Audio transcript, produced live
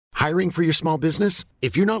Hiring for your small business?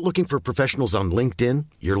 If you're not looking for professionals on LinkedIn,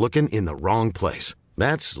 you're looking in the wrong place.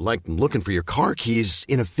 That's like looking for your car keys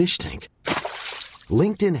in a fish tank.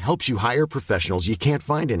 LinkedIn helps you hire professionals you can't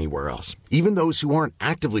find anywhere else, even those who aren't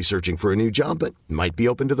actively searching for a new job but might be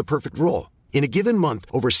open to the perfect role. In a given month,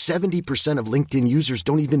 over 70% of LinkedIn users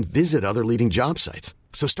don't even visit other leading job sites.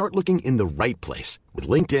 So start looking in the right place. With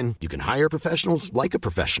LinkedIn, you can hire professionals like a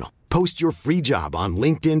professional. Post your free job on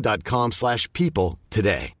linkedin.com/people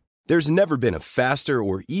today. There's never been a faster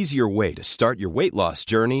or easier way to start your weight loss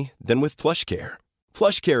journey than with PlushCare.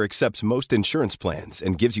 PlushCare accepts most insurance plans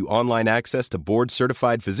and gives you online access to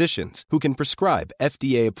board-certified physicians who can prescribe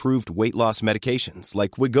FDA-approved weight loss medications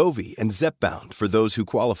like Wegovy and Zepbound for those who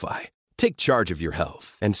qualify. Take charge of your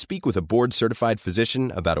health and speak with a board-certified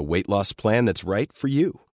physician about a weight loss plan that's right for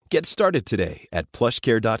you. Get started today at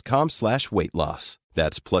plushcare.com/weight loss.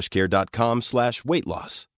 That's plushcare.com/weight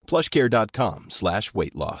loss.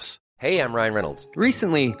 plushcare.com/weight loss. Hey, I'm Ryan Reynolds.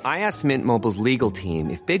 Recently, I asked Mint Mobile's legal team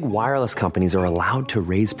if big wireless companies are allowed to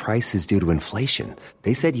raise prices due to inflation.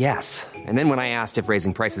 They said yes. And then when I asked if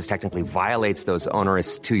raising prices technically violates those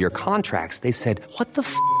onerous two-year contracts, they said, "What the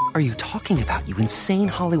f*** are you talking about, you insane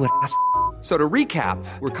Hollywood ass?" So to recap,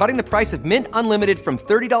 we're cutting the price of Mint Unlimited from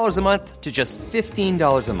 $30 a month to just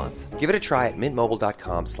 $15 a month. Give it a try at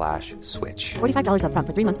mintmobile.com/switch. $45 up front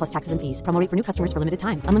for 3 months plus taxes and fees. Promo rate for new customers for limited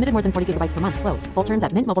time. Unlimited more than 40 gigabytes per month. Slows full terms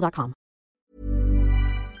at mintmobile.com.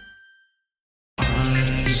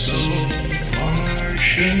 I'm so partially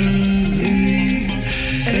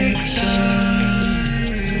excited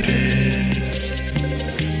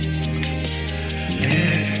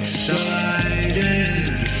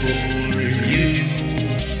for you.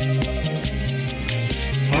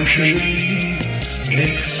 Partially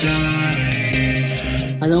excited.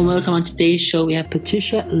 Hello and welcome on today's show. We have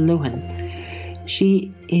Patricia Lohan.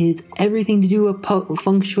 She is everything to do with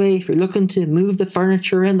feng shui. If you're looking to move the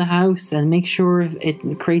furniture in the house and make sure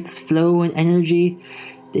it creates flow and energy,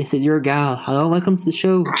 this is your gal. Hello, welcome to the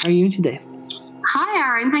show. How are you doing today? Hi,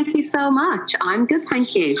 Aaron. Thank you so much. I'm good,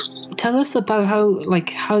 thank you. Tell us about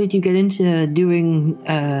how did you get into doing,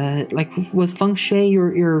 was feng shui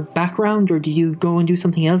your background, or did you go and do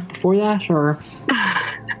something else before that, or?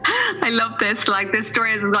 I love this. This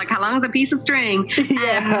story is how long is a piece of string?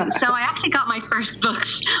 Yeah. So I actually got my first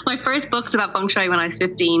books about feng shui when I was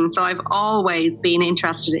 15. So I've always been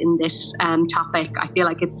interested in this topic. I feel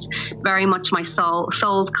like it's very much my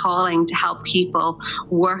soul's calling to help people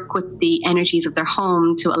work with the energies of their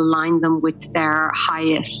home to align them with their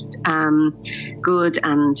highest good.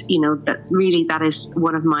 And, that is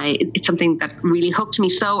it's something that really hooked me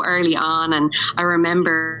so early on. And I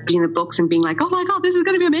remember reading the books and being like, oh my God, this is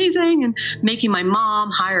going to be amazing. And making my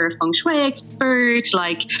mom hire a feng shui expert,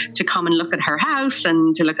 to come and look at her house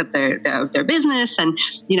and to look at their business. And,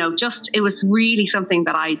 it was really something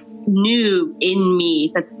that I knew in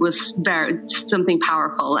me that was something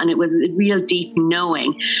powerful, and it was a real deep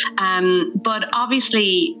knowing. But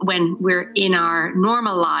obviously when we're in our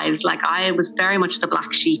normal lives, I was very much the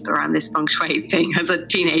black sheep around this feng shui thing as a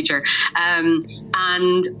teenager. And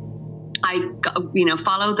I,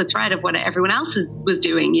 followed the thread of what everyone else was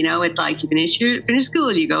doing. It's like you finish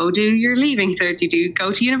school, you go do your leaving cert, you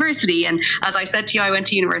go to university. And as I said to you, I went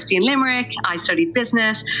to university in Limerick. I studied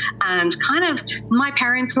business, and my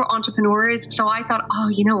parents were entrepreneurs. So I thought, oh,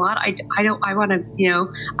 you know what? I want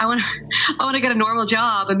to get a normal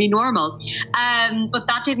job and be normal. But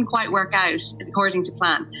that didn't quite work out according to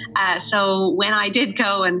plan. So when I did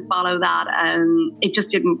go and follow that, it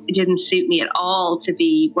didn't suit me at all to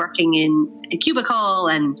be working in a cubicle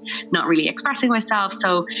and not really expressing myself.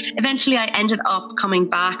 So eventually I ended up coming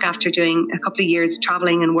back after doing a couple of years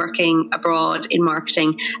traveling and working abroad in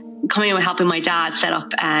marketing, coming and helping my dad set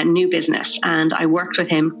up a new business. And I worked with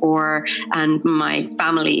him and my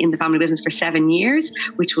family in the family business for 7 years,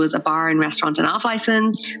 which was a bar and restaurant and off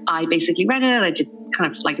license. I basically ran it. I did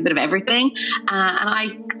kind of a bit of everything. And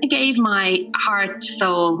I gave my heart,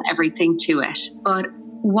 soul, everything to it. But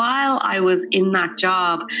while I was in that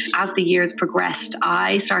job, as the years progressed,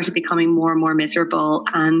 I started becoming more and more miserable.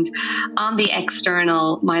 And on the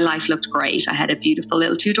external, my life looked great. I had a beautiful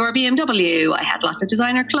little 2-door BMW. I had lots of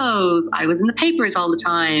designer clothes. I was in the papers all the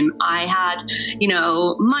time. I had,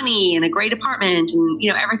 money and a great apartment, and,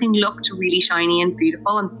 everything looked really shiny and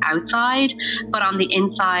beautiful on the outside. But on the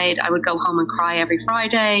inside, I would go home and cry every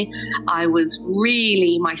Friday. My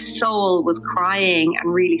soul was crying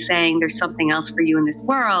and really saying, there's something else for you in this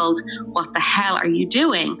world. What the hell are you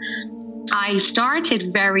doing? I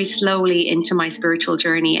started very slowly into my spiritual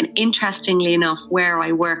journey, and interestingly enough, where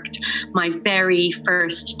I worked, my very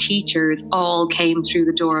first teachers all came through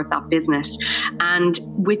the door of that business. And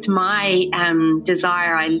with my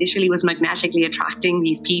desire, I literally was magnetically attracting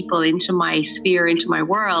these people into my sphere, into my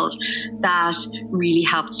world, that really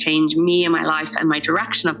helped change me and my life and my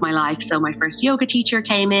direction of my life. So my first yoga teacher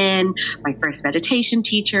came in, my first meditation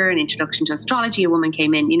teacher, an introduction to astrology, a woman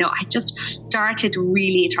came in. I just started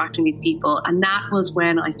really attracting these people. And that was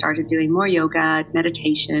when I started doing more yoga,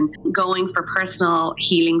 meditation, going for personal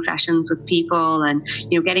healing sessions with people, and,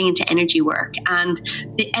 getting into energy work. And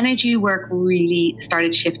the energy work really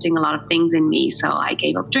started shifting a lot of things in me. So I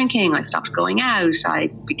gave up drinking. I stopped going out. I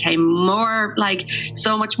became more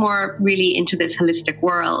so much more really into this holistic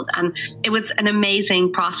world. And it was an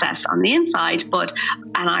amazing process on the inside,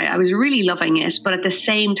 and I was really loving it. But at the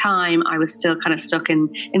same time, I was still kind of stuck in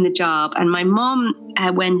the job. And my mom,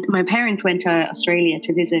 when my parents went to Australia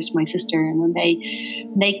to visit my sister, and when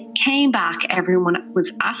they came back, everyone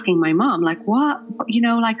was asking my mom, what,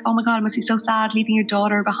 oh my God, it must be so sad leaving your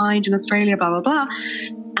daughter behind in Australia, blah, blah, blah.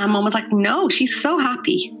 And mom was like, no, she's so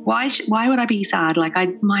happy. Why would I be sad?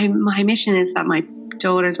 My mission is that my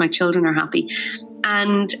daughters, my children are happy.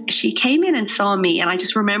 And she came in and saw me, and I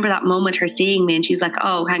just remember that moment, her seeing me, and she's like,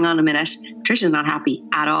 oh, hang on a minute, Patricia's not happy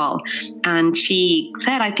at all. And she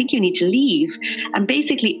said, I think you need to leave. And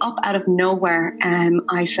basically up out of nowhere,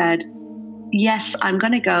 I said, yes, I'm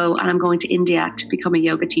going to go, and I'm going to India to become a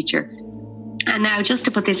yoga teacher. And now, just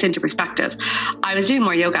to put this into perspective, I was doing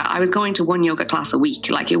more yoga. I was going to one yoga class a week.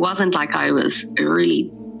 It wasn't like I was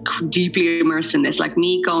really deeply immersed in this.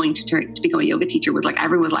 Me going to become a yoga teacher was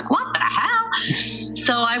everyone was like, what the hell?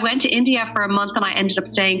 So I went to India for a month, and I ended up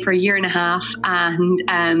staying for a year and a half,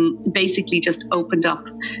 and basically just opened up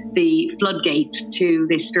the floodgates to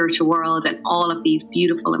this spiritual world and all of these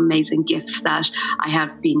beautiful, amazing gifts that I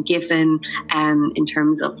have been given, in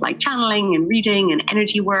terms of channeling and reading and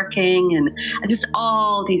energy working, and just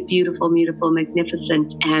all these beautiful,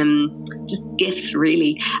 magnificent just gifts,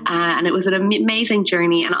 really. And it was an amazing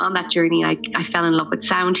journey. And on that journey, I fell in love with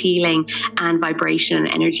sound healing and vibration and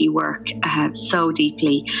energy work so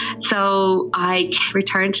deeply. So I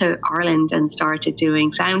returned to Ireland and started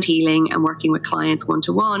doing sound healing and working with clients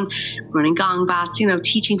one-to-one, running gong bats,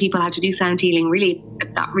 teaching people how to do sound healing. Really,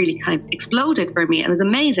 that really kind of exploded for me. It was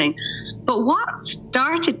amazing. But what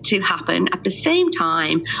started to happen at the same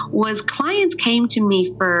time was clients came to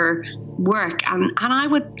me for work, and I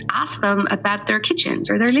would ask them about their kitchens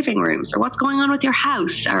or their living rooms or what's going on with your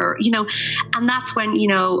house, or and that's when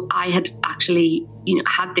I had actually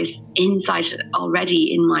had this insight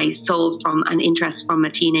already in my soul from an interest from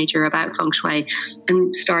a teenager about feng shui,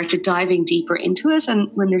 and started diving deeper into it. And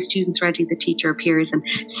when the student's ready, the teacher appears, and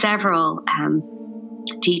several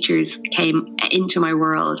teachers came into my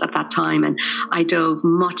world at that time, and I dove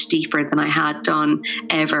much deeper than I had done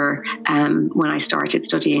ever when I started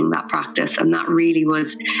studying that practice. And that really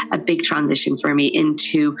was a big transition for me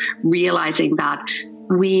into realizing that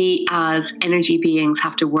we as energy beings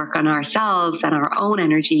have to work on ourselves and our own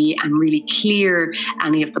energy and really clear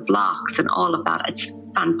any of the blocks and all of that. It's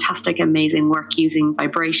fantastic, amazing work using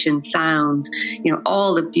vibration, sound,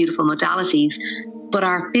 all the beautiful modalities. But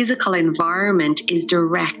our physical environment is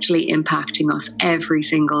directly impacting us every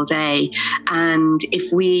single day. And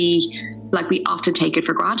if we often take it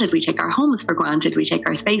for granted, we take our homes for granted, we take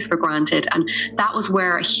our space for granted. And that was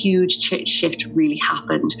where a huge shift really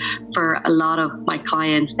happened for a lot of my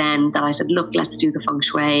clients then, that I said, look, let's do the feng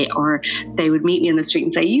shui. Or they would meet me on the street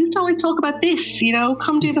and say, you used to always talk about this,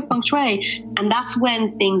 come do the feng shui. And that's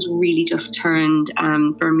when things really just turned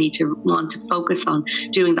for me to want to focus on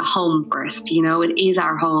doing the home first. It is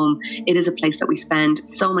our home. It is a place that we spend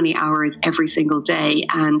so many hours every single day.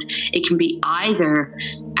 And it can be either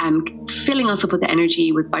filling us up with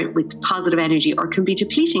energy, with positive energy, or it can be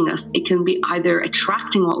depleting us. It can be either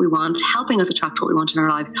attracting what we want, helping us attract what we want in our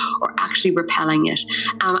lives, or actually repelling it.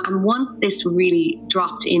 And once this really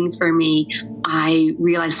dropped in for me, I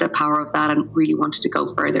realized the power of that and really wanted to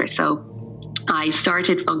go further. So I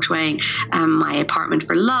started feng shuiing my apartment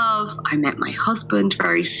for love. I met my husband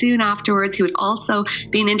very soon afterwards, who had also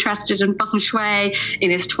been interested in feng shui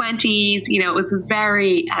in his 20s. It was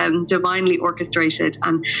very divinely orchestrated.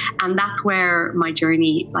 And that's where my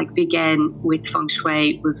journey began with feng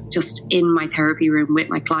shui, was just in my therapy room with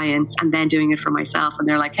my clients, and then doing it for myself. And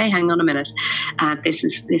they're like, hey, hang on a minute. This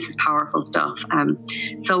is powerful stuff.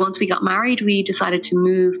 So once we got married, we decided to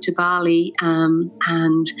move to Bali. And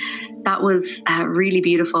that was really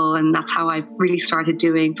beautiful, and that's how I really started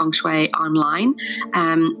doing feng shui online,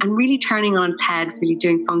 and really turning on its head, really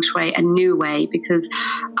doing feng shui a new way, because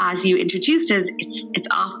as you introduced it, it's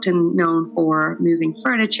often known for moving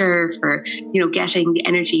furniture, for getting the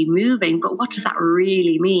energy moving, but what does that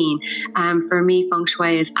really mean? For me, feng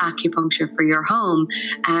shui is acupuncture for your home.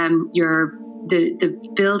 The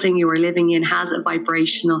building you are living in has a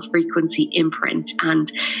vibrational frequency imprint,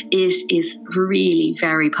 and it is really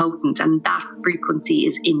very potent, and that frequency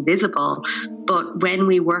is invisible. But when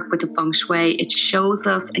we work with the feng shui, it shows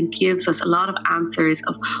us and gives us a lot of answers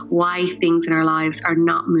of why things in our lives are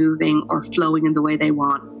not moving or flowing in the way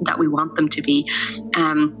that we want them to be.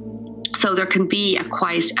 So there can be a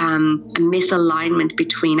misalignment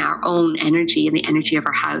between our own energy and the energy of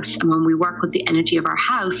our house. And when we work with the energy of our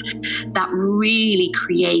house, that really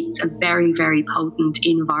creates a very, very potent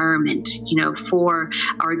environment, for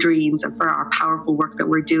our dreams and for our powerful work that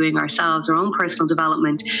we're doing ourselves, our own personal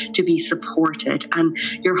development, to be supported. And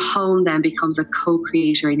your home then becomes a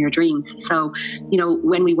co-creator in your dreams. So,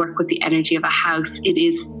 when we work with the energy of a house, it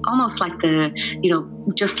is almost like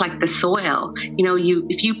just like the soil.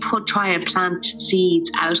 If you try and plant seeds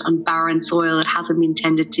out on barren soil that hasn't been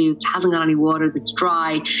tended to, it hasn't got any water, that's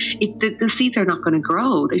dry, the seeds are not going to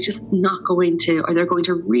grow. They're just not going to, or they're going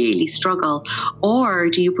to really struggle. Or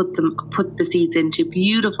do you put the seeds into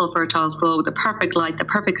beautiful fertile soil with the perfect light, the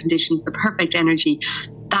perfect conditions, the perfect energy?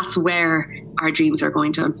 That's where our dreams are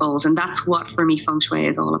going to unfold. And that's what, for me, feng shui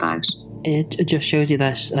is all about. It just shows you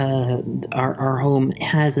that our home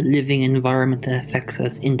has a living environment that affects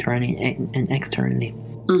us internally and externally.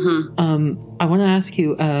 Mm-hmm. I want to ask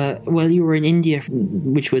you, while you were in India,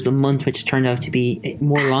 which was a month, which turned out to be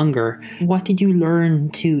more longer, what did you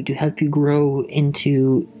learn to help you grow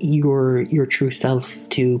into your true self,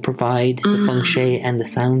 to provide the feng shui and the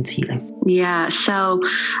sound healing? Yeah, so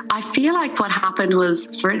I feel like what happened was,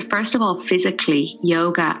 first of all, physically,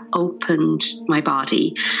 yoga opened my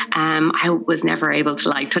body. I was never able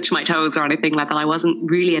to touch my toes or anything like that. I wasn't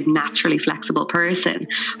really a naturally flexible person,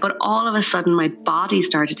 but all of a sudden my body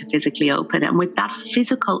started to physically open. And with that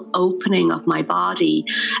physical opening of my body,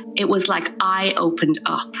 it was like I opened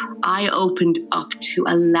up. I opened up to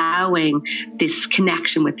allowing this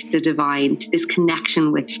connection with the divine, this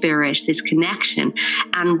connection with spirit, this connection.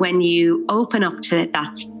 And when you open up to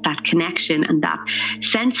that connection and that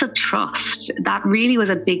sense of trust, that really was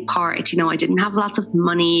a big part. I didn't have lots of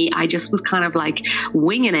money. I just was kind of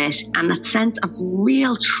winging it. And that sense of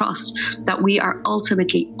real trust that we are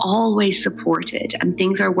ultimately always supported and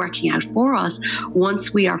things are working out for us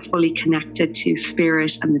once we are fully connected to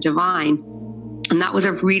spirit and the divine. And that was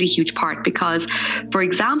a really huge part because, for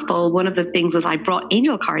example, one of the things was I brought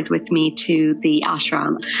angel cards with me to the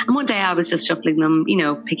ashram. And one day I was just shuffling them,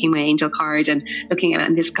 picking my angel card and looking at it.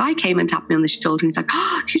 And this guy came and tapped me on the shoulder. And he's like,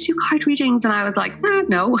 "Oh, do you do card readings?" And I was like,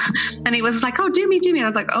 "No." And he was like, "Oh, do me." And I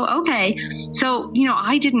was like, "Oh, okay." So,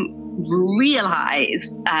 I didn't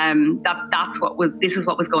realize this is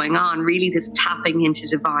what was going on, really, this tapping into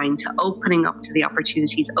divine, to opening up to the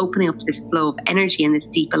opportunities, opening up to this flow of energy and this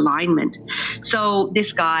deep alignment. So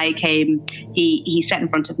this guy came, he sat in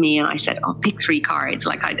front of me and I said, "Oh, pick 3 cards."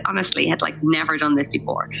 I honestly had never done this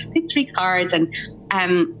before. Pick 3 cards, and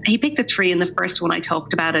he picked the 3, and the first one I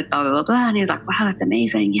talked about it, blah, blah, blah, and he was like, "Wow, that's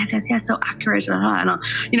amazing. Yes, so accurate." And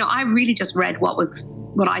I really just read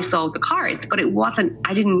what I saw with the cards, but it wasn't,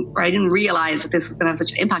 I didn't realize that this was going to have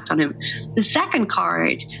such an impact on him. The second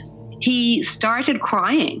card, he started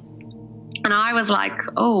crying. And I was like,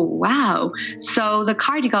 "Oh, wow." So the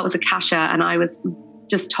card he got was Akasha, and I was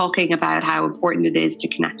just talking about how important it is to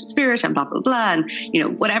connect with spirit and blah, blah, blah,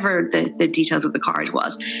 and, whatever the details of the card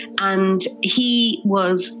was. And he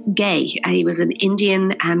was gay. He was an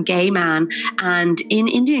Indian gay man. And in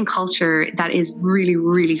Indian culture, that is really,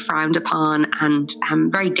 really frowned upon and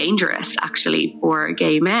very dangerous, actually, for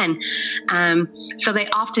gay men. So they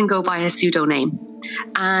often go by a pseudonym.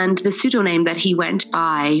 And the pseudonym that he went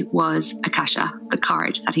by was Akasha, the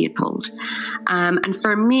card that he had pulled. And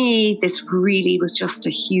for me, this really was just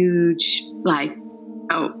a huge,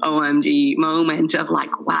 OMG moment of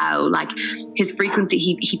wow, his frequency,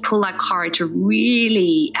 he pulled that card to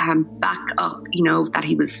really back up, that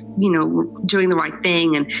he was, doing the right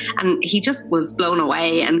thing. And he just was blown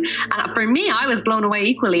away. And for me, I was blown away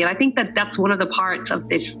equally. And I think that that's one of the parts of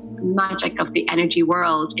this magic of the energy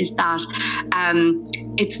world, is that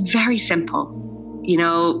it's very simple.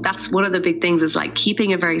 That's one of the big things, is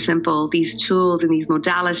keeping it very simple. These tools and these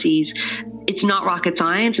modalities, it's not rocket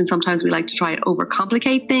science, and sometimes we like to try and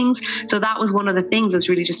overcomplicate things. So that was one of the things, was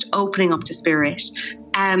really just opening up to spirit.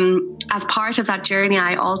 As part of that journey,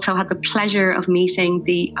 I also had the pleasure of meeting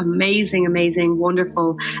the amazing,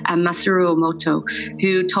 wonderful Masaru Emoto,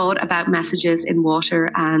 who taught about messages in water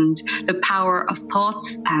and the power of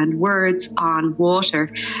thoughts and words on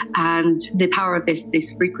water, and the power of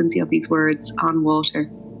this frequency of these words on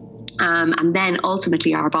water. And then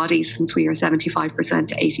ultimately our bodies, since we are 75%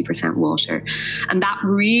 to 80% water. And that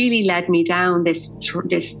really led me down this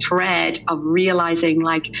thread of realizing,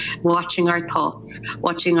 like, watching our thoughts,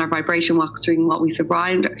 watching our vibration, watching what we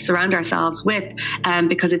surround ourselves with,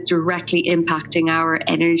 because it's directly impacting our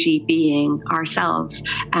energy being ourselves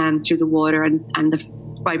through the water and the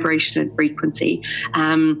vibration and frequency.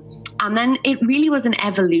 And then it really was an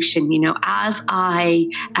evolution, as I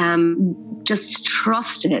just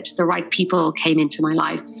trusted the right people came into my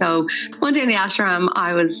life. So one day in the ashram,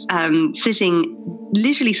 I was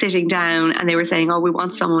literally sitting down, and they were saying, we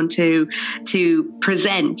want someone to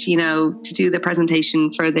present, to do the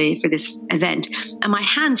presentation for this event. And my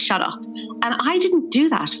hand shut up. And I didn't do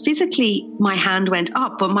that. Physically, my hand went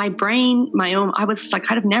up, but my brain, I was like,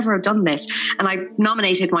 I'd have never done this. And I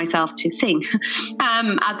nominated myself to sing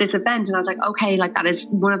at this event. And I was like, okay, like, that is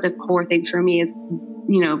one of the core things for me, is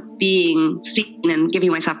being seen and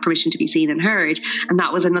giving myself permission to be seen and heard. And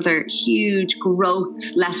that was another huge growth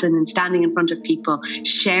lesson in standing in front of people,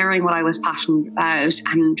 sharing what I was passionate about,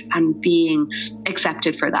 and being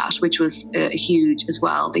accepted for that, which was huge as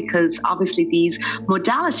well, because obviously these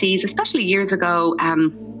modalities, especially years ago,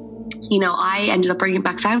 I ended up bringing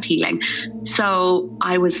back sound healing. So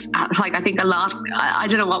I was I think I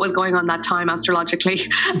don't know what was going on that time astrologically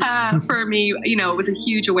for me. It was a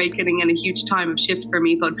huge awakening and a huge time of shift for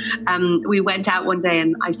me. But we went out one day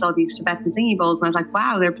and I saw these Tibetan singing bowls, and I was like,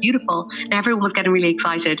 wow, they're beautiful. And everyone was getting really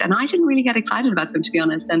excited. And I didn't really get excited about them, to be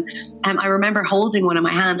honest. And I remember holding one in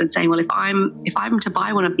my hand and saying, well, if I'm to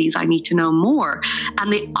buy one of these, I need to know more.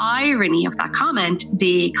 And the irony of that comment,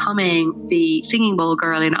 becoming the singing bowl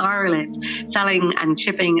girl in Ireland, selling and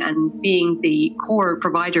shipping and being the core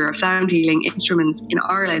provider of sound healing instruments in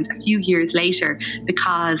Ireland a few years later,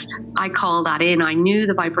 because I called that in. I knew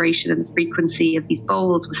the vibration and the frequency of these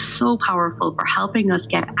bowls was so powerful for helping us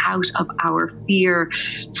get out of our fear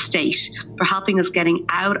state, for helping us getting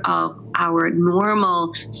out of our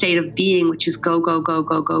normal state of being, which is go, go, go,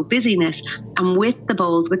 go, go busyness. And with the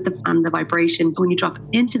bowls, with the vibration, when you drop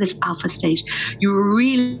into this alpha state, you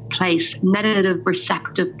really place meditative,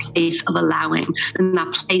 receptive place of allowing, and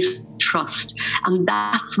that place of trust. And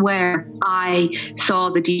that's where I saw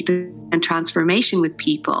the deepest transformation with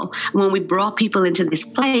people, when we brought people into this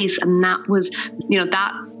place. And that was,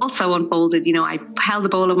 that also unfolded. I held the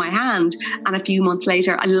bowl in my hand, and a few months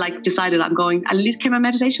later, I decided I came on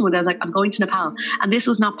meditation one day. I was like, I'm going to Nepal, and this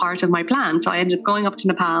was not part of my plan. So I ended up going up to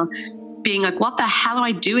Nepal, being like, what the hell am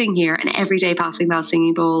I doing here? And every day passing by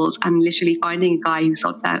singing bowls, and literally finding a guy who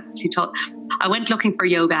taught. I went looking for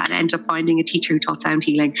yoga and ended up finding a teacher who taught sound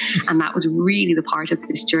healing. And that was really the part of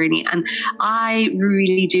this journey. And I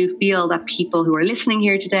really do feel that people who are listening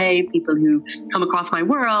here today, people who come across my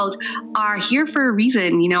world, are here for a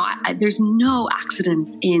reason. There's no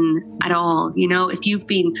accidents in at all. If you've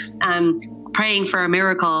been praying for a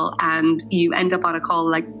miracle and you end up on a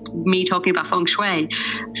call like me talking about feng shui,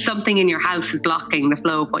 something in your house is blocking the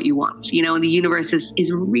flow of what you want. And the universe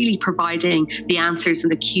is really providing the answers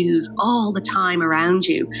and the cues all the time around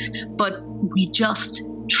you. But we just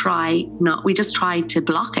try to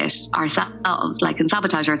block it ourselves, and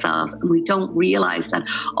sabotage ourselves. And we don't realize that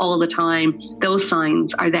all the time those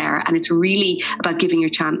signs are there. And it's really about giving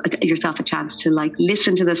yourself a chance to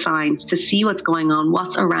listen to the signs, to see what's going on,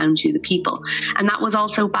 what's around you, the people. And that was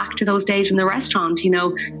also back to those days in the restaurant.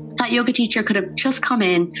 That yoga teacher could have just come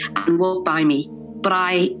in and walked by me, but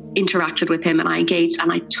I interacted with him and I engaged,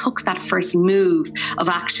 and I took that first move of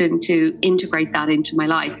action to integrate that into my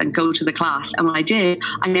life and go to the class. And when I did,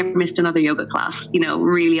 I never missed another yoga class,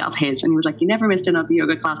 really of his. And he was like, you never missed another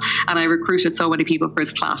yoga class. And I recruited so many people for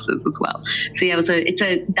his classes as well. So yeah,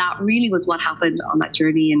 that really was what happened on that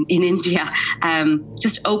journey in India.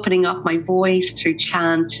 Just opening up my voice through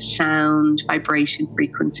chant, sound, vibration,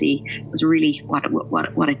 frequency was really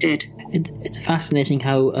what it did. It's fascinating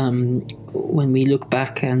how when we look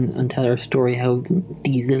back and tell our story, how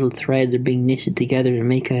these little threads are being knitted together to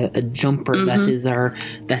make a jumper that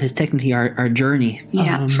is technically our journey.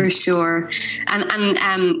 Yeah, for sure.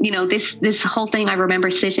 And you know, this whole thing, I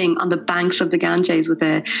remember sitting on the banks of the Ganges with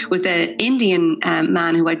a Indian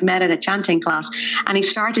man who I'd met at a chanting class, and he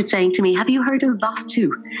started saying to me, "Have you heard of Vastu?"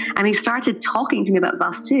 And he started talking to me about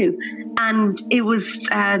Vastu, and it was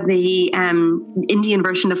the Indian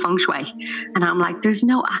version of feng shui. And I'm like, there's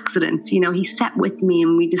no accidents. You know, he sat with me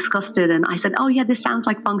and we discussed it, and I said, oh yeah, this sounds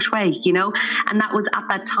like feng shui, you know. And that was at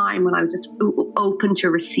that time when I was just open to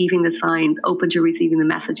receiving the signs, open to receiving the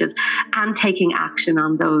messages, and taking action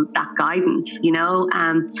on that guidance, you know.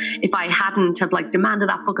 If I hadn't have like demanded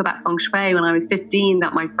that book about feng shui when I was 15,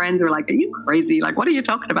 that my friends were like, are you crazy? Like, what are you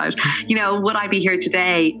talking about? You know, would I be here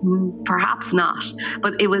today? Perhaps not.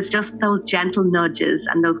 But it was just those gentle nudges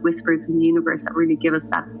and those whispers from the universe that really give us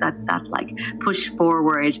that like push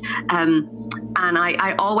forward. And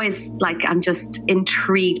I always, like, I'm just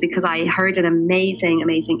intrigued because I heard an amazing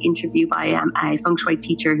interview by a feng shui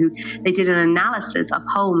teacher who they did an analysis of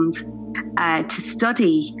homes to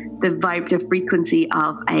study the frequency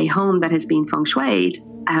of a home that has been feng shuied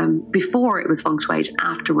before it was feng shuied,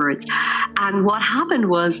 afterwards. And what happened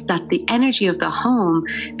was that the energy of the home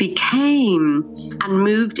became and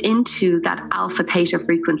moved into that alpha theta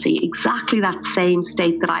frequency, exactly that same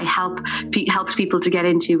state that I helped people to get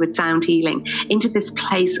into with sound healing, into this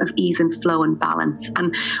place of ease and flow and balance.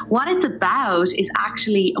 And what it's about is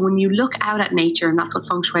actually, when you look out at nature, and that's what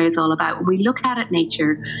feng shui is all about, when we look out at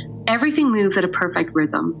nature, everything moves at a perfect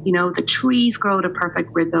rhythm. You know, the trees grow at a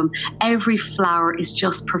perfect rhythm. Every flower is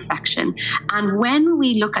just perfection. And when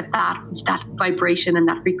we look at that vibration and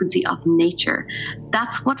that frequency of nature,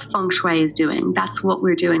 that's what feng shui is doing. That's what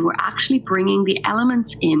we're doing. We're actually bringing the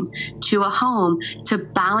elements in to a home to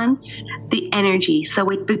balance the energy. So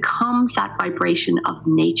it becomes that vibration of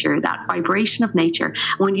nature, that vibration of nature.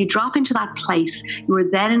 When you drop into that place, you are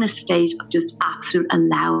then in a state of just absolute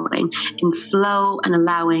allowing, in flow and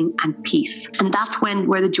allowing and peace. And that's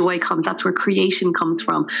where the joy comes. That's where creation comes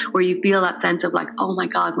from, where you feel that sense of like, oh my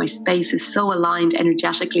God, my space is so aligned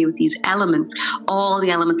energetically with these elements. All the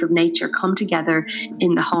elements of nature come together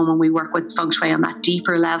in the home, and we work with feng shui on that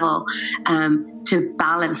deeper level to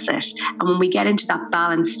balance it. And when we get into that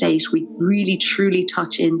balanced state, we really truly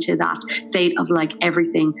touch into that state of like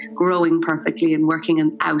everything growing perfectly and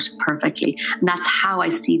working out perfectly. And that's how I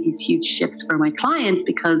see these huge shifts for my clients,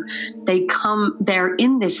 because they're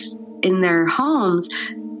in their homes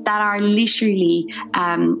that are literally,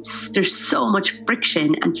 there's so much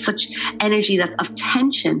friction and such energy that's of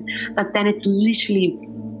tension that then it's literally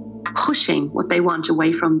pushing what they want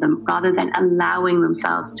away from them, rather than allowing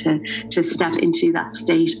themselves to step into that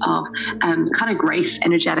state of kind of grace,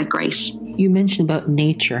 energetic grace. You mentioned about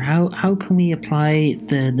nature. How can we apply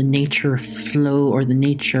the nature flow or the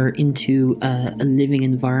nature into a living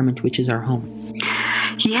environment, which is our home?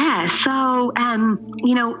 Yeah, so,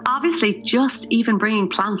 you know, obviously just even bringing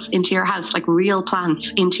plants into your house, like real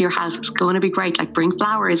plants into your house, is going to be great. Like, bring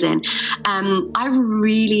flowers in. I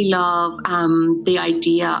really love the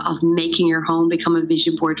idea of making your home become a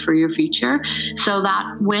vision board for your future, so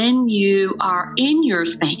that when you are in your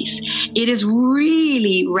space, it is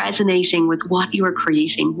really resonating with what you are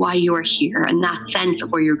creating, why you are here, and that sense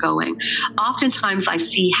of where you're going. Oftentimes I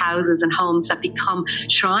see houses and homes that become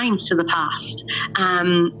shrines to the past,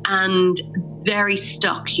 and very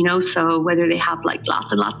stuck, you know, so whether they have like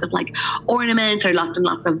lots and lots of like ornaments or lots and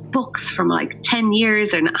lots of books from like 10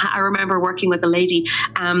 years. And I remember working with a lady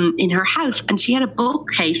in her house, and she had a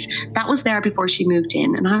bookcase that was there before she moved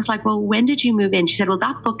in. And I was like, well, when did you move in? She said, well,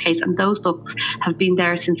 that bookcase and those books have been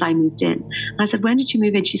there since I moved in. And I said, when did you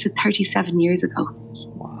move in? She said, 37 years ago.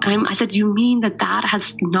 I said, you mean that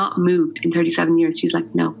has not moved in 37 years? She's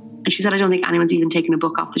like, no. And she said, I don't think anyone's even taken a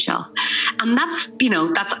book off the shelf. And that's, you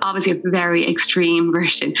know, that's obviously a very extreme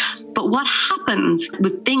version. But what happens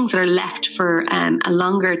with things that are left for a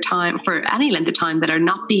longer time, for any length of time, that are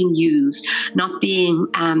not being used, not being,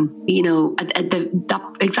 you know,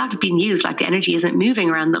 exactly being used, like the energy isn't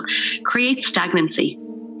moving around them, creates stagnancy.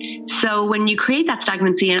 So when you create that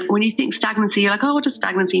stagnancy, and when you think stagnancy, you're like, oh, what does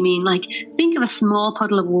stagnancy mean? Like, think of a small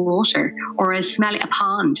puddle of water, or a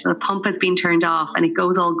pond. The pump has been turned off and it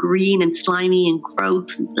goes all green and slimy and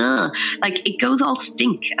gross. Like, it goes all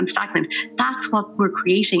stink and stagnant. That's what we're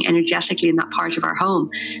creating energetically in that part of our home.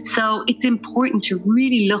 So it's important to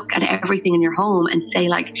really look at everything in your home and say,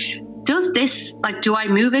 like, does this, like, do I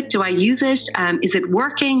move it? Do I use it? Is it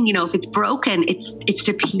working? You know, if it's broken, it's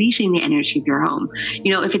depleting the energy of your home.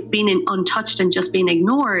 You know, if it's been untouched and just being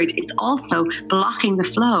ignored, it's also blocking the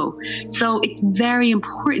flow. So it's very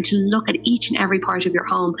important to look at each and every part of your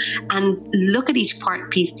home and look at each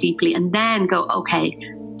piece deeply, and then go, okay,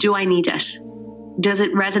 do I need it? Does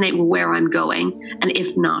it resonate with where I'm going? And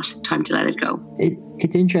if not, time to let it go.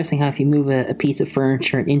 It's interesting how if you move a piece of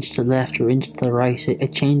furniture an inch to the left or inch to the right,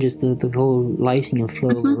 it changes the whole lighting and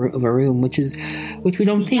flow of a room, which we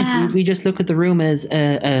don't think. We just look at the room as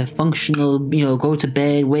a functional, you know, go to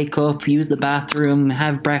bed, wake up, use the bathroom,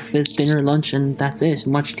 have breakfast, dinner, lunch, and that's it.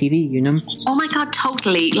 And watch TV, you know? Oh my God,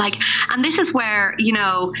 totally. Like, and this is where, you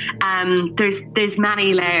know, there's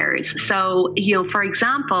many layers. So, you know, for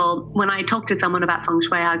example, when I talk to someone about feng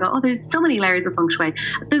shui, I go, oh, there's so many layers of feng shui.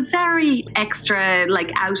 The very extra, like,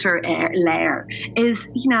 outer layer is,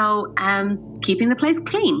 you know, keeping the place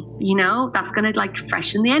clean. You know, that's going to, like,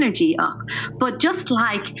 freshen the energy up. But just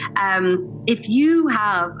like if you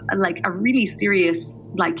have like a really serious,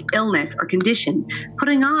 like, illness or condition,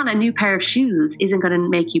 putting on a new pair of shoes isn't going to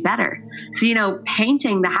make you better. So, you know,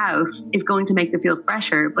 painting the house is going to make it feel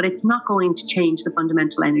fresher, but it's not going to change the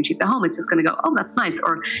fundamental energy of the home. It's just going to go, oh, that's nice.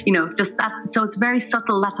 Or, you know, just that. So it's very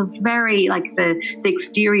subtle. That's a very, like, the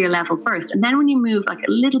exterior level first. And then when you move, like,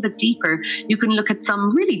 a little bit deeper, you can look at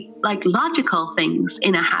some really, like, logical things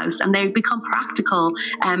in a house, and they become practical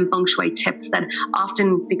feng shui tips that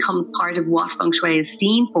often becomes part of what feng shui is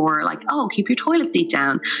seen for. Like, oh, keep your toilet seat down.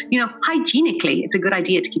 You know, hygienically, it's a good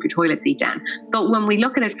idea to keep your toilet seat down. But when we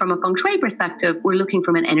look at it from a feng shui perspective, we're looking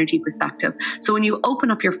from an energy perspective. So when you open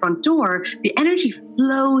up your front door, the energy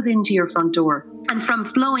flows into your front door. And from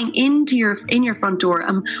flowing into your front door,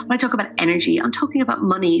 when I talk about energy, I'm talking about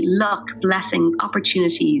money, luck, blessings,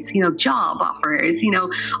 opportunities, you know, job offers, you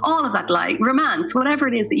know, all of that, like romance, whatever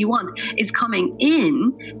it is that you want is coming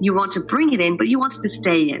in. You want to bring it in, but you want it to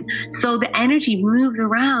stay in. So the energy moves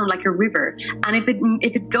around like a river. And if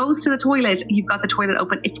it goes to the toilet, you've got the toilet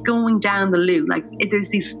open, it's going down the loo. Like, there's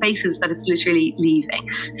these spaces that it's literally leaving.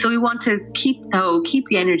 So we want to keep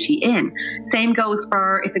the energy in. Same goes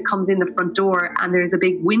for if it comes in the front door and there's a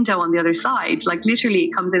big window on the other side. Like, literally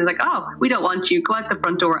it comes in, it's like, oh, we don't want you, go out the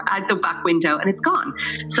front door, out the back window, and it's gone.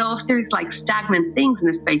 So if there's, like, stagnant things in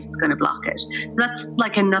the space, it's going to block it. So that's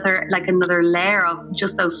like another layer of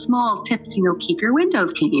just those small tips. You know, keep your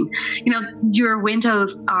windows clean. You know, your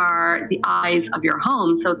windows are the eyes of your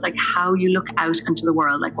home, so it's like how you look out into the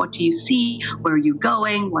world. Like, what do you see? Where are you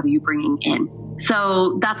going? What are you bringing in?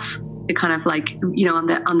 So that's kind of like, you know, on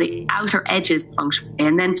the outer edges of feng shui.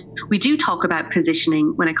 And then we do talk about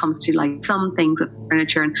positioning when it comes to, like, some things with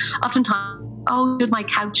furniture. And oftentimes, oh, should my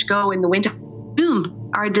couch go in the window?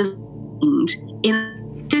 Boom, are designed in.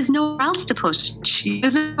 There's nowhere else to put.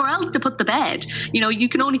 There's nowhere else to put the bed. You know, you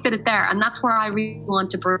can only fit it there. And that's where I really want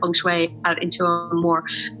to bring feng shui out into a more,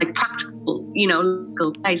 like, practical, you know,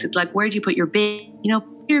 local place. It's like, where do you put your bin? You know,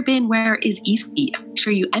 put your bin where is easy. Make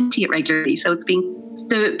sure you empty it regularly. So it's being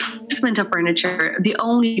the placement of furniture. The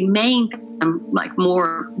only main thing, like,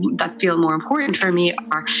 more that feel more important for me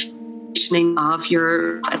are positioning of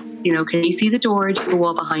your, you know, can you see the door, the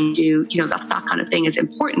wall behind you? You know, that kind of thing is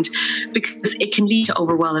important because it can lead to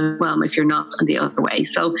overwhelm if you're not on the other way.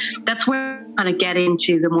 So that's where I kind of get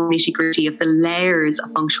into the more nitty-gritty of the layers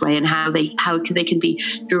of feng shui and how they can be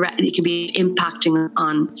impacting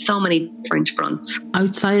on so many different fronts.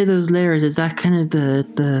 Outside of those layers, is that kind of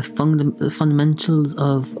the fundamentals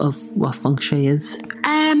of what feng shui is?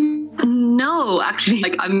 No, actually,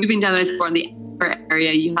 like, I'm moving down this on the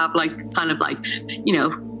area. You have, like, kind of like, you know,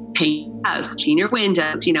 paint your house, clean your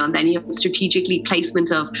windows, you know, and then you have strategically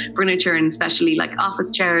placement of furniture, and especially like office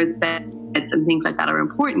chairs, beds, and things like that are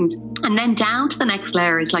important. And then down to the next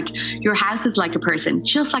layer is, like, your house is like a person.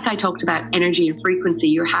 Just like I talked about energy and frequency,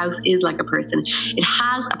 your house is like a person. It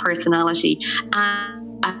has a personality, and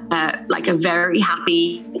like a very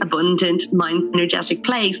happy, abundant, mind energetic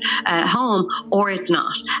place, home, or it's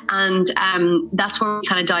not. And that's where we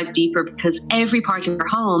kind of dive deeper, because every part of your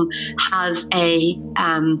home has a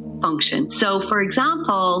function. So, for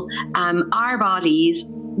example, our bodies,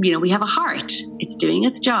 you know, we have a heart, it's doing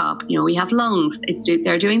its job. You know, we have lungs,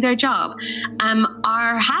 they're doing their job.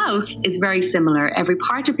 Our house is very similar. Every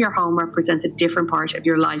part of your home represents a different part of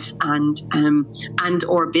your life and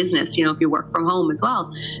or business, you know, if you work from home as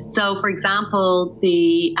well. So, for example,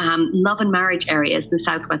 the love and marriage area is the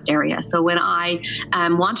southwest area. So when I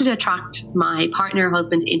wanted to attract my partner,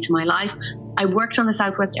 husband into my life, I worked on the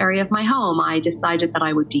southwest area of my home. I decided that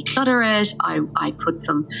I would declutter it. I put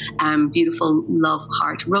some beautiful love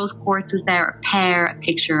heart rose quartzes there, a pair, a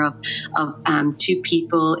picture of two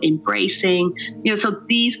people embracing. So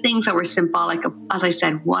these things that were symbolic of, as I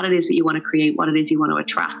said, what it is that you want to create, what it is you want to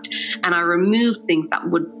attract. And I removed things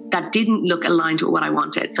that didn't look aligned with what I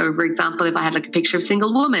wanted. So for example, if I had like a picture of a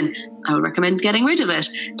single woman, I would recommend getting rid of it,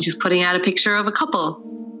 just putting out a picture of a couple,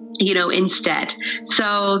 instead.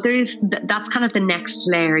 So that's kind of the next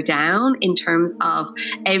layer down in terms of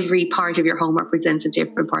every part of your home represents a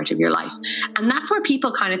different part of your life. And that's where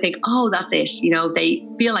people kind of think, oh, that's it. They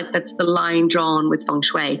feel like that's the line drawn with feng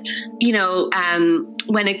shui.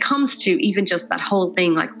 When it comes to even just that whole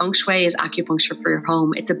thing, like feng shui is acupuncture for your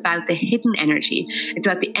home. It's about the hidden energy. It's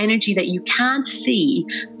about the energy that you can't see,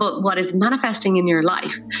 but what is manifesting in your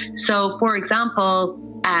life. So for example,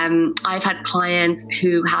 I've had clients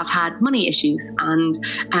who have had money issues, and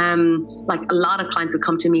like a lot of clients would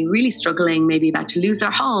come to me really struggling, maybe about to lose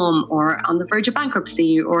their home or on the verge of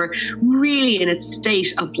bankruptcy or really in a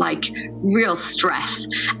state of like real stress,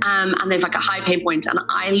 and they've like a high pain point. And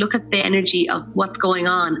I look at the energy of what's going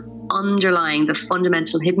on underlying the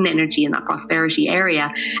fundamental hidden energy in that prosperity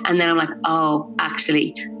area, and then I'm like, oh,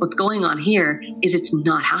 actually what's going on here is it's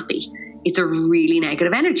not happy. It's a really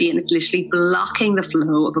negative energy, and it's literally blocking the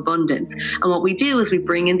flow of abundance. And what we do is we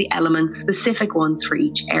bring in the elements, specific ones for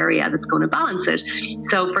each area that's going to balance it.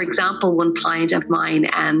 So for example, one client of mine,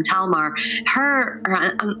 Talmar,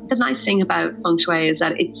 the nice thing about feng shui is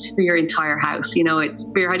that it's for your entire house. It's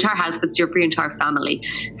for your entire house, but it's for your entire family.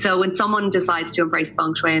 So when someone decides to embrace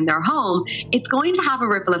feng shui in their home, it's going to have a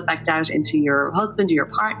ripple effect out into your husband or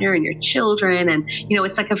your partner and your children. And,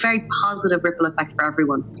 it's like a very positive ripple effect for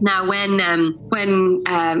everyone. Now, when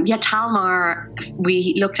Talmar,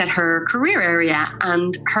 we looked at her career area,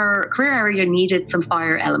 and her career area needed some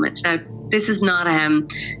fire element. Now, this is not,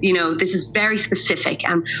 this is very specific.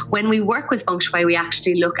 And when we work with feng shui, we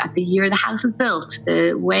actually look at the year the house is built,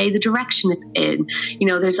 the way, the direction it's in.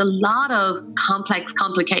 There's a lot of complex,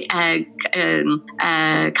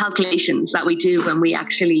 calculations that we do when we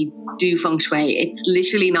actually do feng shui. It's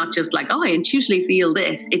literally not just like, oh, I intuitively feel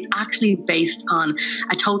this. It's actually based on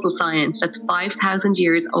a total science that's 5,000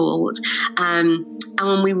 years old. And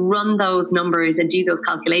when we run those numbers and do those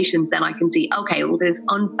calculations, then I can see, okay, well, there's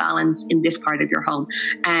unbalance in this part of your home.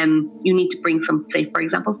 You need to bring some, say, for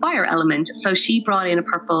example, fire element. So she brought in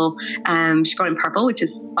purple, which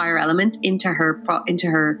is fire element, into her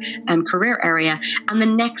career area. And the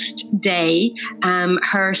next day,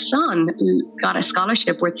 her son got a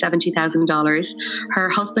scholarship worth $70,000. Her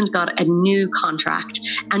husband got a new contract,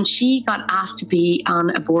 and she got asked to be on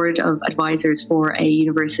a board of advisors for a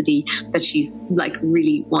university that she's like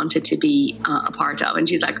really wanted to be a part of. And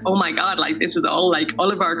she's like, oh my God, like this is all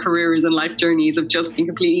of our careers and life journeys have just been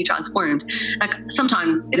completely transformed. Like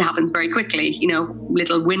sometimes it happens very quickly,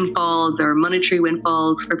 little windfalls or monetary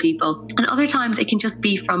windfalls for people. And other times it can just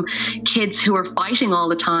be from kids who are fighting all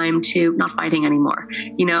the time to not fighting anymore,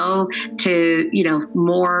 to,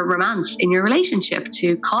 more romance in your relationship,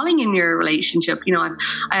 to calling in your relationship.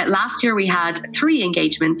 Last year we had 3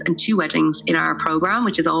 engagements and 2 weddings in our program,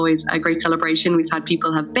 which is always a great celebration. We've had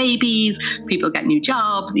people have babies, people get new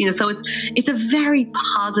jobs, so it's a very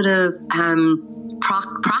positive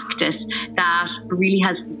practice that really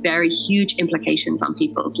has very huge implications on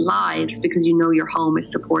people's lives, because your home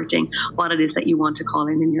is supporting what it is that you want to call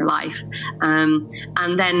in your life.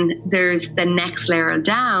 And then there's the next layer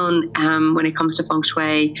down when it comes to feng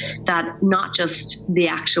shui, that not just the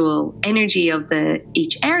actual energy of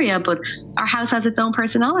each area, but our house has its own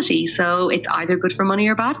personality. So it's either good for money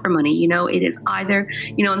or bad for money. It is either,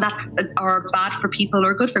 and that's or bad for people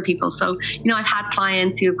or good for people. So, I've had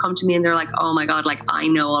clients who have come to me and they're like, oh my God, like I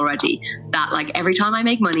know already that like every time I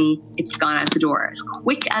make money, it's gone out the door. As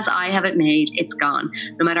quick as I have it made, it's gone,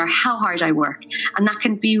 no matter how hard I work. And that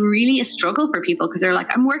can be really a struggle for people, because they're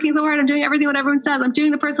like, I'm working so hard, I'm doing everything what everyone says, I'm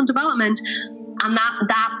doing the personal development. And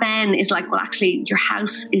that then is like, well, actually, your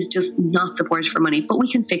house is just not supported for money, but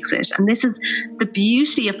we can fix it. And this is the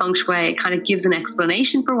beauty of feng shui. It kind of gives an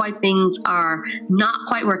explanation for why things are not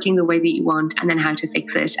quite working the way that you want, and then how to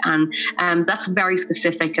fix it. And that's very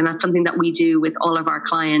specific, and that's something that we do with all of our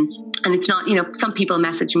clients. And it's not, some people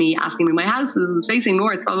message me asking me, my house is facing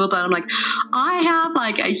north, blah, blah, blah. I'm like, I have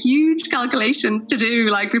like a huge calculations to do,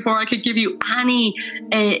 like before I could give you any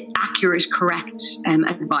accurate, correct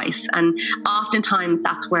advice. And often oftentimes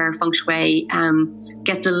that's where feng shui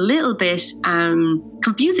gets a little bit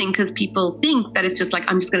confusing, because people think that it's just like,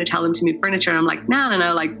 I'm just going to tell them to move furniture. And I'm like, no,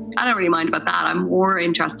 like, I don't really mind about that. I'm more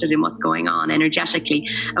interested in what's going on energetically.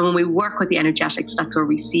 And when we work with the energetics, that's where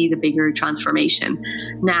we see the bigger transformation.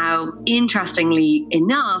 Now, interestingly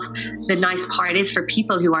enough, the nice part is for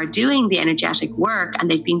people who are doing the energetic work and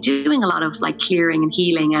they've been doing a lot of like clearing and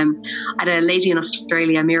healing. I had a lady in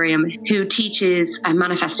Australia, Miriam, who teaches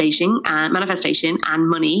manifestation and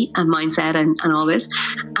money and mindset and all this.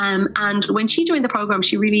 And when she joined the program,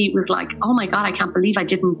 she really was like, oh my God, I can't believe I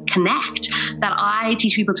didn't connect that I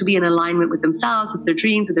teach people to be in alignment with themselves, with their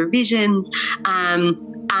dreams, with their visions, and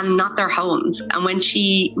not their homes. And when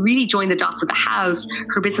she really joined the dots of the house,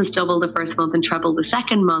 her business doubled the first month and trebled the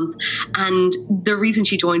second month. And the reason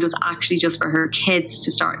she joined was actually just for her kids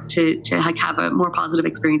to start to like have a more positive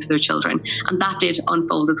experience with their children. And that did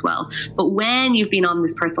unfold as well. But when you've been on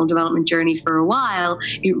this personal development journey for a while,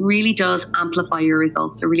 it really does amplify your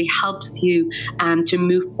results. It really helps you to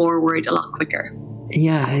move forward a lot quicker.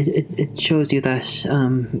 Yeah, it shows you that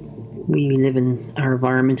we live in our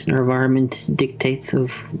environment, and our environment dictates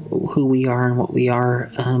of who we are and what we are.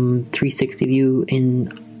 360 view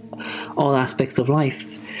in all aspects of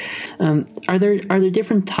life. Are there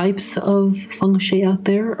different types of feng shui out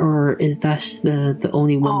there, or is that the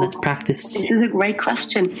only one that's practiced? This is a great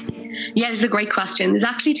question. Yeah, it's a great question. There's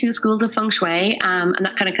actually two schools of feng shui, and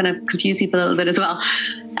that kind of confuse people a little bit as well.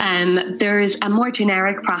 There's a more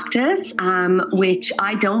generic practice, which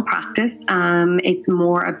I don't practice. It's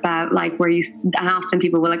more about like where you, and often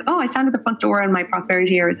people will like, oh, I stand at the front door and my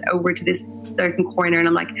prosperity here is over to this certain corner. And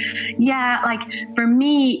I'm like, yeah, like for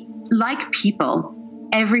me, like people,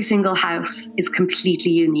 every single house is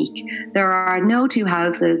completely unique. There are no two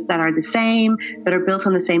houses that are the same, that are built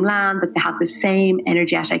on the same land, that they have the same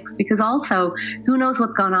energetics, because also who knows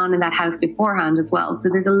what's gone on in that house beforehand as well. So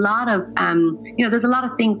there's a lot of, there's a lot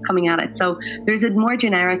of things coming at it. So there's a more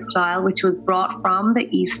generic style, which was brought from the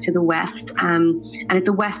East to the West. And it's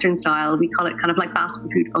a Western style. We call it kind of like fast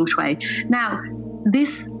food feng shui. Now,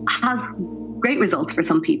 this has great results for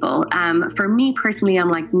some people. For me personally,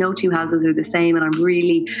 I'm like, no two houses are the same, and I'm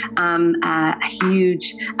really a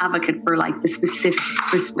huge advocate for like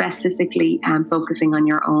specifically focusing on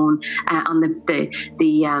your own, on the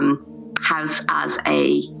house as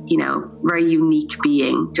a, very unique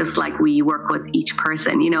being, just like we work with each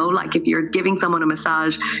person, like if you're giving someone a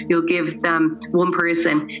massage, you'll give them one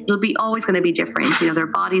person, it'll be always going to be different. Their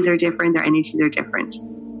bodies are different, their energies are different.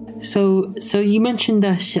 So you mentioned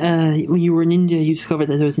that when you were in India, you discovered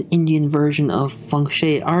that there was an Indian version of feng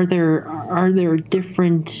shui. Are there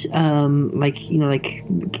different, like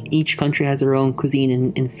each country has their own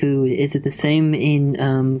cuisine and food? Is it the same in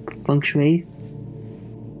feng shui?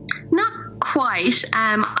 Not quite.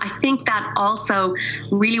 I think that also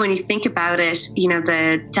really when you think about it,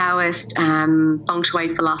 the Taoist feng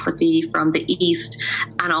shui philosophy from the East,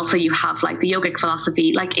 and also you have like the yogic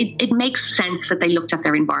philosophy, like it makes sense that they looked at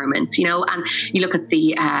their environments, and you look at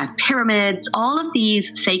the pyramids, all of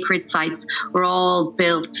these sacred sites were all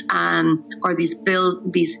built, or these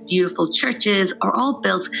beautiful churches are all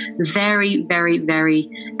built very, very, very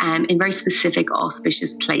in very specific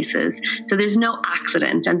auspicious places. So there's no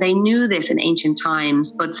accident, and they knew this in ancient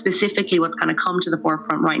times, but specifically what's kind of come to the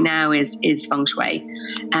forefront right now is feng shui,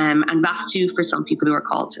 and Vastu for some people who are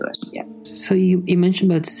called to it. Yeah. So you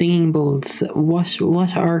mentioned about singing bowls. What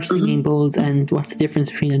are singing bowls, and what's the difference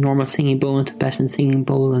between a normal singing bowl and a Tibetan singing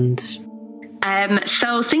bowl? And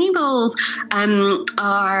so singing bowls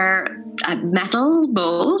are metal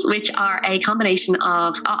bowls, which are a combination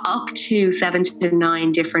of up to 7 to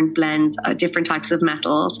 9 different blends, different types of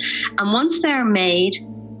metals. And once they're made,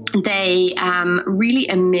 they really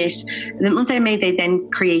emit. Once they're made, they then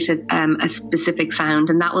create a specific sound,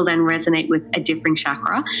 and that will then resonate with a different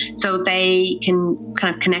chakra. So they can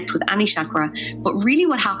kind of connect with any chakra. But really,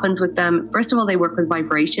 what happens with them? First of all, they work with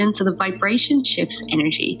vibration. So the vibration shifts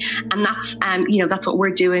energy, and that's that's what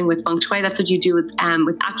we're doing with feng shui. That's what you do with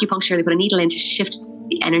acupuncture. They put a needle in to shift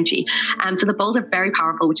the energy. So the bowls are very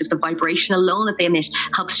powerful, which is the vibration alone that they emit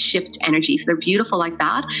helps shift energy. So they're beautiful like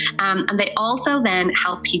that. And they also then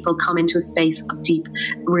help people come into a space of deep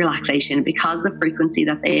relaxation because of the frequency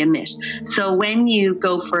that they emit. So when you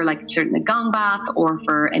go for like a certain gong bath or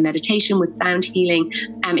for a meditation with sound healing,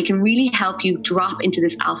 it can really help you drop into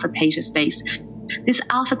this alpha theta space. this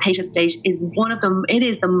alpha theta state is one of them. It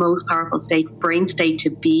is the most powerful brain state to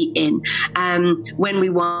be in when we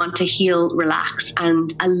want to heal, relax,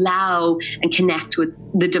 and allow and connect with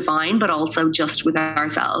the divine, but also just with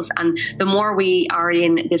ourselves. And the more we are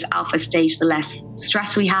in this alpha state, the less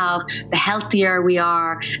stress we have, the healthier we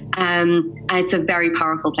are. And it's a very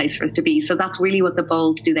powerful place for us to be. So that's really what the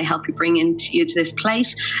bowls do. They help you bring you to this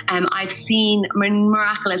place. I've seen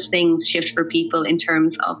miraculous things shift for people in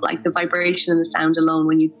terms of like the vibration and the sound alone.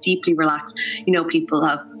 When you deeply relax, you know, people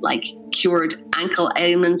have like cured ankle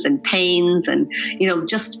ailments and pains, and you know,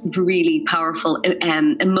 just really powerful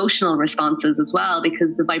emotional responses as well,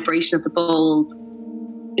 because the vibration of the bowls,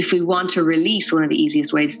 if we want to release, one of the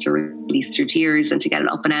easiest ways to release through tears and to get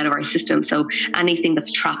it up and out of our system. So anything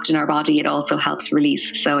that's trapped in our body, it also helps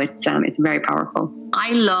release. So it's very powerful.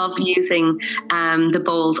 I love using the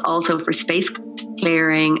bowls also for space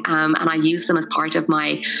clearing, and I use them as part of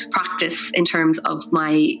my practice in terms of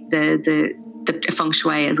the feng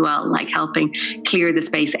shui as well, like helping clear the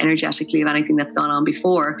space energetically of anything that's gone on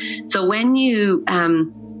before. So when you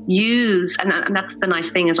use, and that's the nice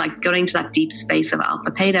thing, is like going to that deep space of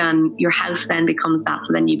alpha theta, and your house then becomes that,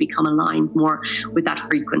 so then you become aligned more with that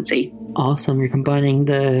frequency. Awesome. You're combining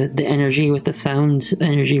the energy with the sound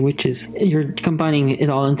energy, which is, you're combining it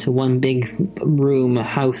all into one big room, a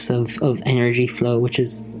house of energy flow, which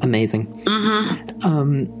is amazing.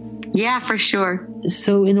 Yeah, for sure.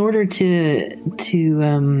 So in order to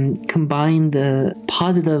combine the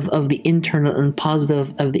positive of the internal and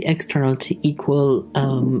positive of the external to equal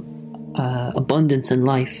abundance in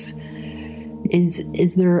life,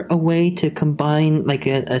 is there a way to combine like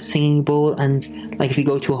a singing bowl and like if you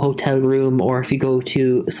go to a hotel room or if you go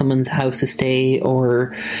to someone's house to stay,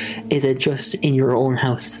 or is it just in your own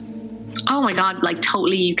house? Oh my God, like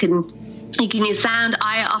totally you can use sound.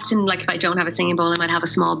 I often, like if I don't have a singing bowl, I might have a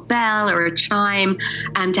small bell or a chime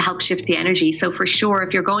to help shift the energy. So for sure,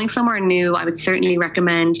 if you're going somewhere new, I would certainly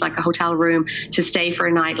recommend like a hotel room to stay for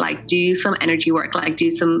a night, like do some energy work, like do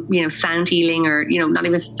some, you know, sound healing, or, you know, not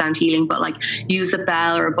even sound healing, but like use a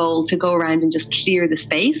bell or a bowl to go around and just clear the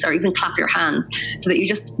space, or even clap your hands so that you're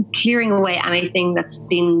just clearing away anything that's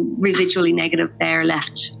been residually negative there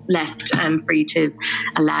left for you to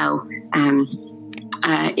allow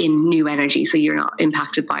in new energy, so you're not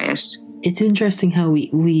impacted by it. It's interesting how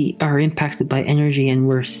we are impacted by energy and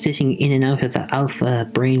we're sitting in and out of the alpha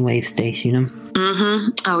brainwave state, you know?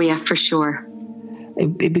 Oh yeah, for sure.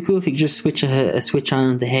 It'd be cool if you could just switch a switch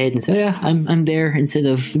on the head and say, yeah, I'm there, instead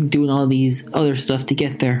of doing all these other stuff to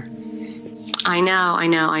get there. I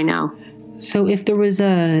know. So if there was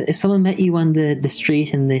if someone met you on the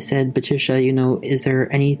street and they said, Patricia, you know, is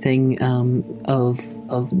there anything of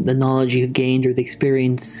the knowledge you've gained or the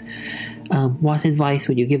experience, what advice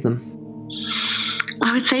would you give them?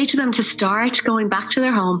 I would say to them to start going back to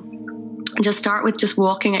their home, and just start with just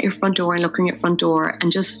walking at your front door and looking at front door,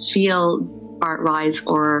 and just feel art rise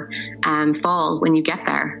or fall when you get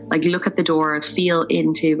there. Like look at the door, feel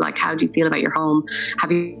into like, how do you feel about your home?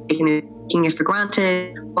 Have you taken it for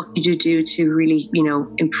granted? What could you do to really, you know,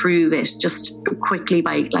 improve it just quickly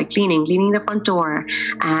by like cleaning the front door,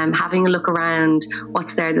 having a look around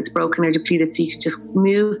what's there that's broken or depleted, so you can just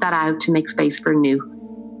move that out to make space for new.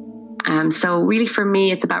 So really for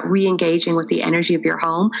me, it's about re-engaging with the energy of your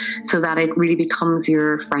home so that it really becomes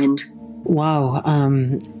your friend. Wow.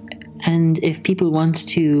 And if people want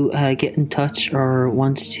to get in touch or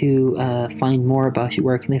want to find more about you,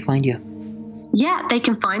 where can they find you? Yeah, they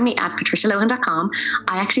can find me at patricialohan.com.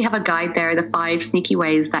 I actually have a guide there, the 5 sneaky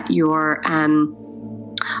ways that your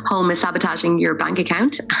home is sabotaging your bank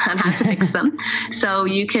account and how to fix them. So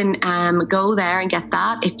you can go there and get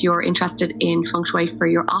that if you're interested in feng shui for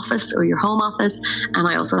your office or your home office. And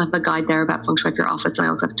I also have a guide there about feng shui for your office, and I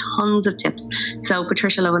also have tons of tips. So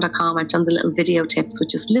patricialohan.com, I've done the little video tips,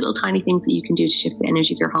 which is little tiny things that you can do to shift the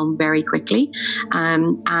energy of your home very quickly.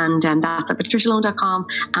 And that's at patricialohan.com,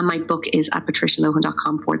 and my book is at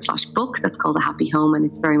patricialohan.com/book. That's called The Happy Home, and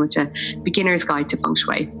it's very much a beginner's guide to feng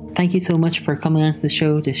shui. Thank you so much for coming onto the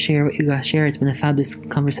show to share what you got to share. It's been a fabulous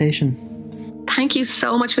conversation. Thank you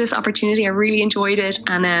so much for this opportunity. I really enjoyed it.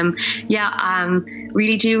 And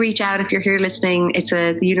really do reach out if you're here listening.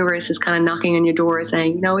 The universe is kind of knocking on your door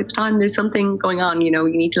saying, you know, it's time, there's something going on. You know,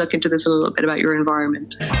 you need to look into this a little bit about your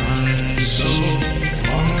environment. I'm so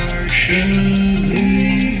partially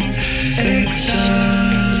excited.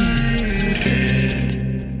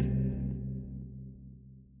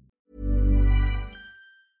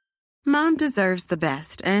 Mom deserves the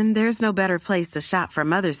best, and there's no better place to shop for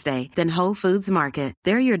Mother's Day than Whole Foods Market.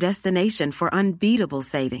 They're your destination for unbeatable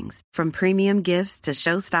savings, from premium gifts to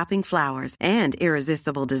show-stopping flowers and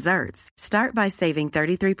irresistible desserts. Start by saving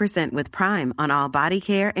 33% with Prime on all body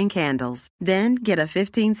care and candles. Then get a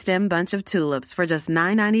 15-stem bunch of tulips for just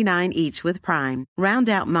 $9.99 each with Prime. Round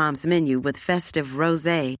out Mom's menu with festive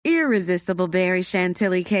rosé, irresistible berry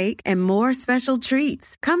chantilly cake, and more special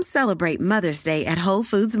treats. Come celebrate Mother's Day at Whole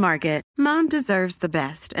Foods Market. Mom deserves the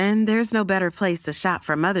best, and there's no better place to shop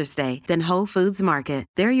for Mother's Day than Whole Foods Market.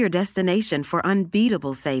 They're your destination for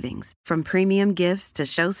unbeatable savings, from premium gifts to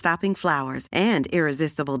show-stopping flowers and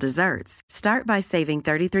irresistible desserts. Start by saving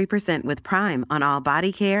 33% with Prime on all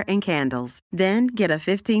body care and candles. Then get a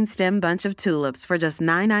 15-stem bunch of tulips for just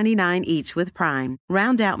 $9.99 each with Prime.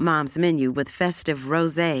 Round out Mom's menu with festive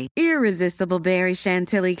rosé, irresistible berry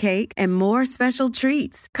chantilly cake, and more special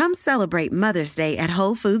treats. Come celebrate Mother's Day at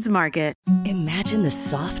Whole Foods Market. Imagine the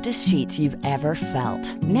softest sheets you've ever felt.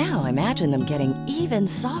 Now imagine them getting even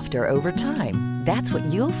softer over time. That's what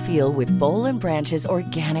you'll feel with Boll & Branch's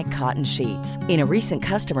organic cotton sheets. In a recent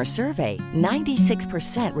customer survey,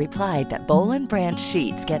 96% replied that Boll & Branch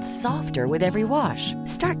sheets get softer with every wash.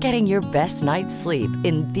 Start getting your best night's sleep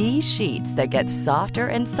in these sheets that get softer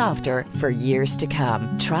and softer for years to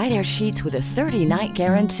come. Try their sheets with a 30-night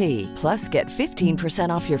guarantee. Plus, get 15%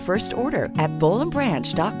 off your first order at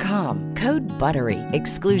bollandbranch.com. Code BUTTERY.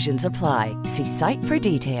 Exclusions apply. See site for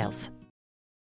details.